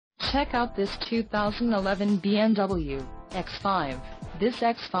Check out this 2011 BMW X5. This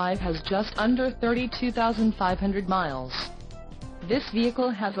X5 has just under 32,500 miles. This vehicle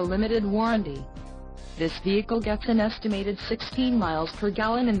has a limited warranty. This vehicle gets an estimated 16 miles per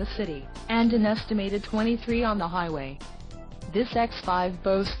gallon in the city, and an estimated 23 on the highway. This X5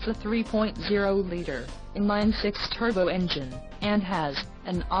 boasts a 3.0-liter inline-six turbo engine, and has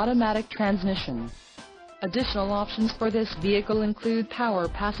an automatic transmission. Additional options for this vehicle include power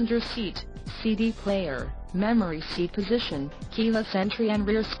passenger seat, CD player, memory seat position, keyless entry and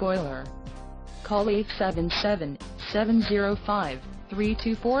rear spoiler. Call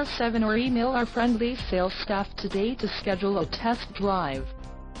 877-705-3247 or email our friendly sales staff today to schedule a test drive.